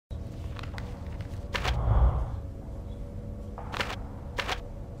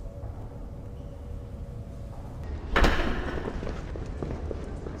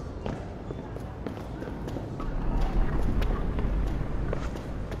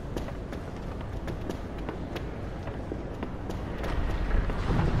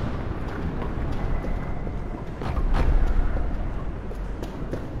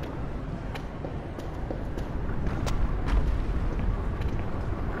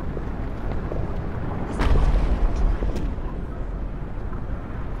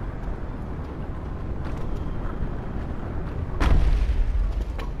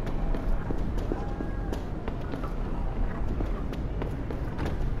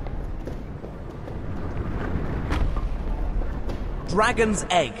dragon's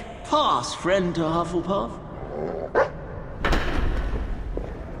egg. Pass, friend to Hufflepuff.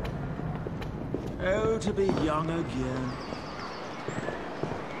 Oh, to be young again.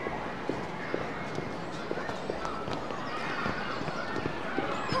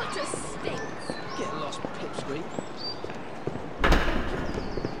 Potter stinks. Get lost, pipsqueak.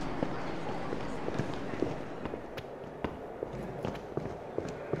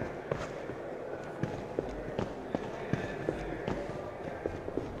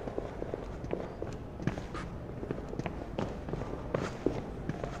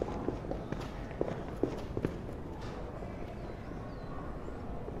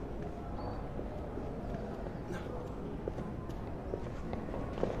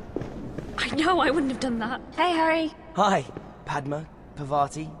 No, I wouldn't have done that. Hey, Harry. Hi, Padma,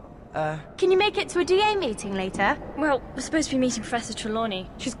 Parvati. Can you make it to a DA meeting later? Well, we're supposed to be meeting Professor Trelawney.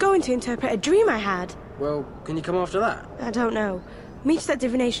 She's going to interpret a dream I had. Well, can you come after that? I don't know. Meet us at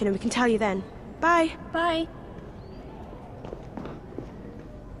Divination and we can tell you then. Bye. Bye.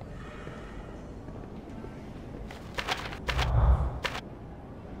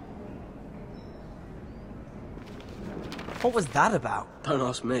 What was that about? Don't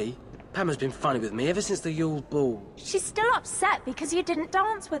ask me. Pam's been funny with me ever since the Yule Ball. She's still upset because you didn't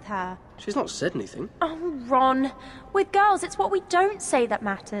dance with her. She's not said anything. Oh, Ron. With girls, it's what we don't say that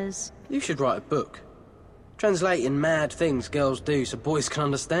matters. You should write a book. Translating mad things girls do so boys can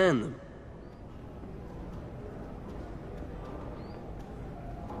understand them.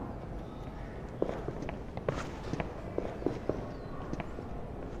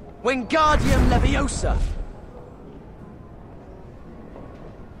 Wingardium Leviosa!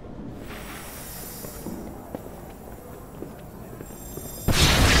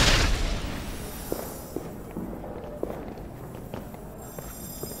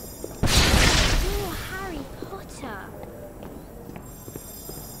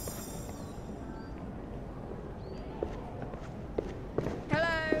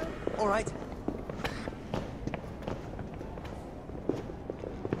 All right.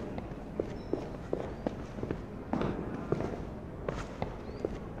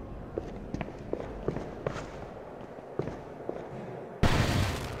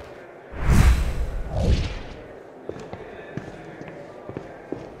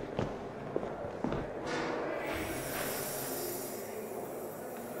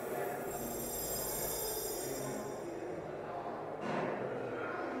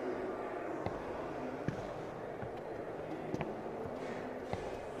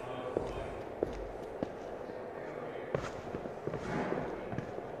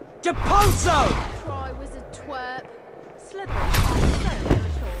 Depulso! Try was a twerp. Slippery. So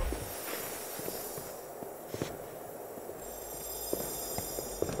immature.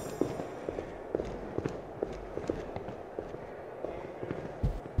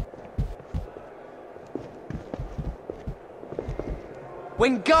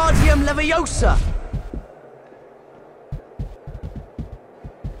 Wingardium Leviosa!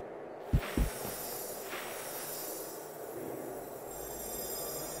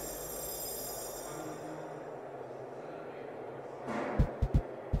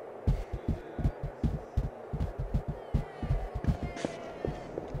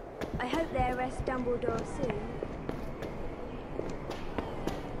 I hope they arrest Dumbledore soon.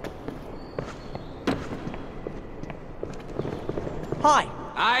 Hi!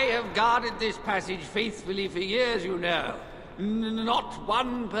 I have guarded this passage faithfully for years, you know. Not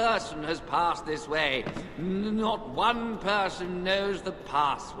one person has passed this way. Not one person knows the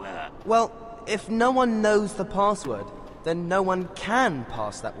password. Well, if no one knows the password, then no one can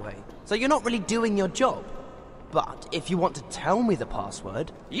pass that way. So you're not really doing your job. But if you want to tell me the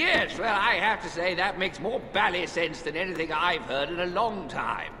password... Yes, well, I have to say that makes more bally sense than anything I've heard in a long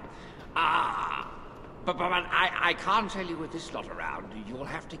time. But I can't tell you with this lot around. You'll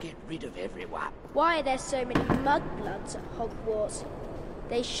have to get rid of everyone. Why are there so many mudbloods at Hogwarts?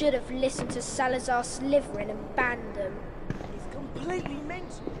 They should have listened to Salazar Slytherin and banned them. He's completely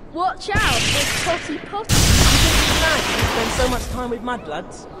mental. Watch out, there's Potty Potty. You spend so much time with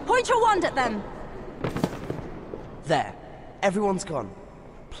mudbloods. Point your wand at them. There. Everyone's gone.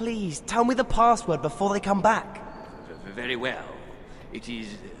 Please, tell me the password before they come back. Very well. It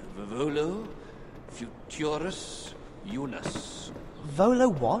is Volo, futurus, unus. Volo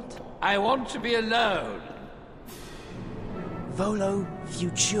what? I want to be alone. Volo,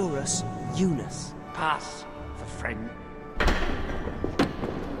 futurus, unus. Pass for friend. I've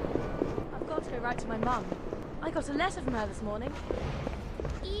got to go right to my mum. I got a letter from her this morning.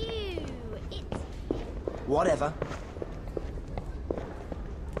 Ew, it's... Whatever.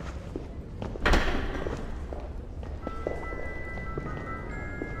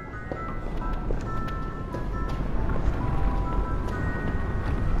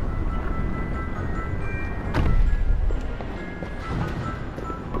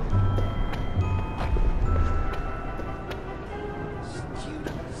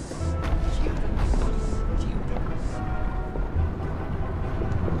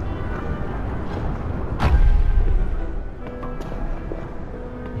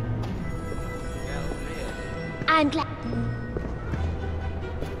 I'm glad.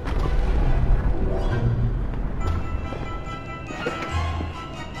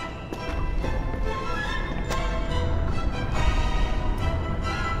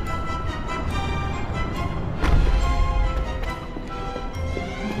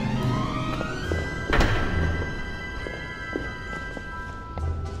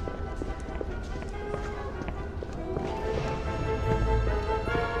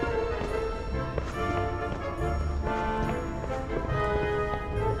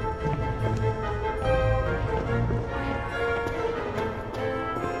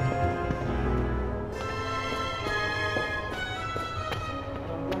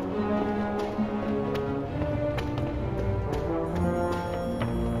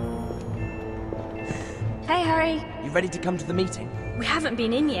 Hey, Harry. You ready to come to the meeting? We haven't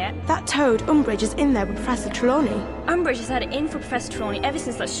been in yet. That toad, Umbridge, is in there with Professor Trelawney. Umbridge has had it in for Professor Trelawney ever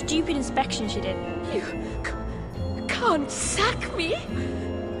since that stupid inspection she did. You can't sack me.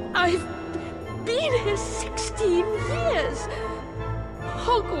 I've been here 16 years.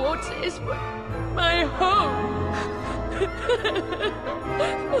 Hogwarts is my home.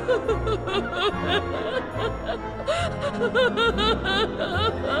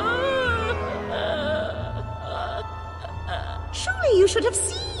 Surely you should have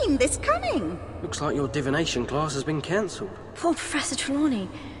seen this coming. Looks like your divination class has been cancelled. Poor Professor Trelawney.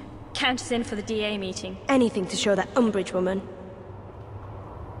 Count us in for the DA meeting. Anything to show that Umbridge woman.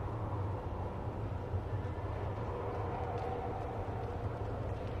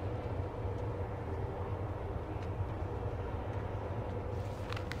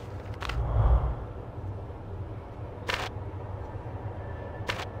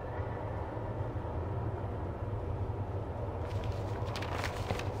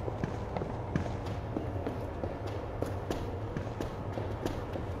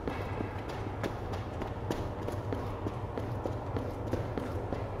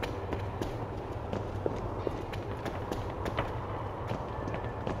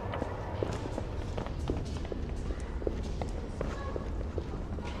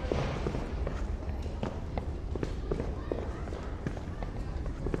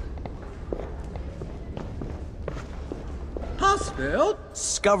 Bill?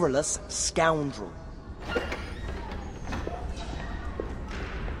 Scurrilous scoundrel.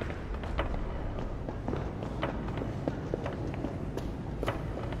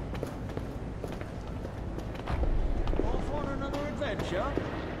 Off on another adventure?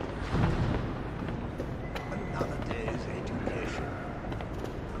 Another day's education.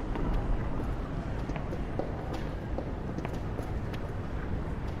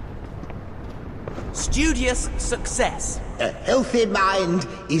 Studious success. A healthy mind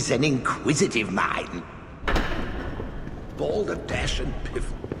is an inquisitive mind. Balderdash and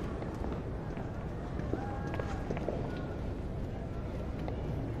piffle.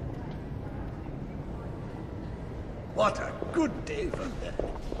 What a good day for that.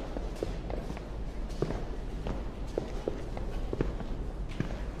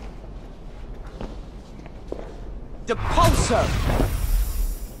 Depulso!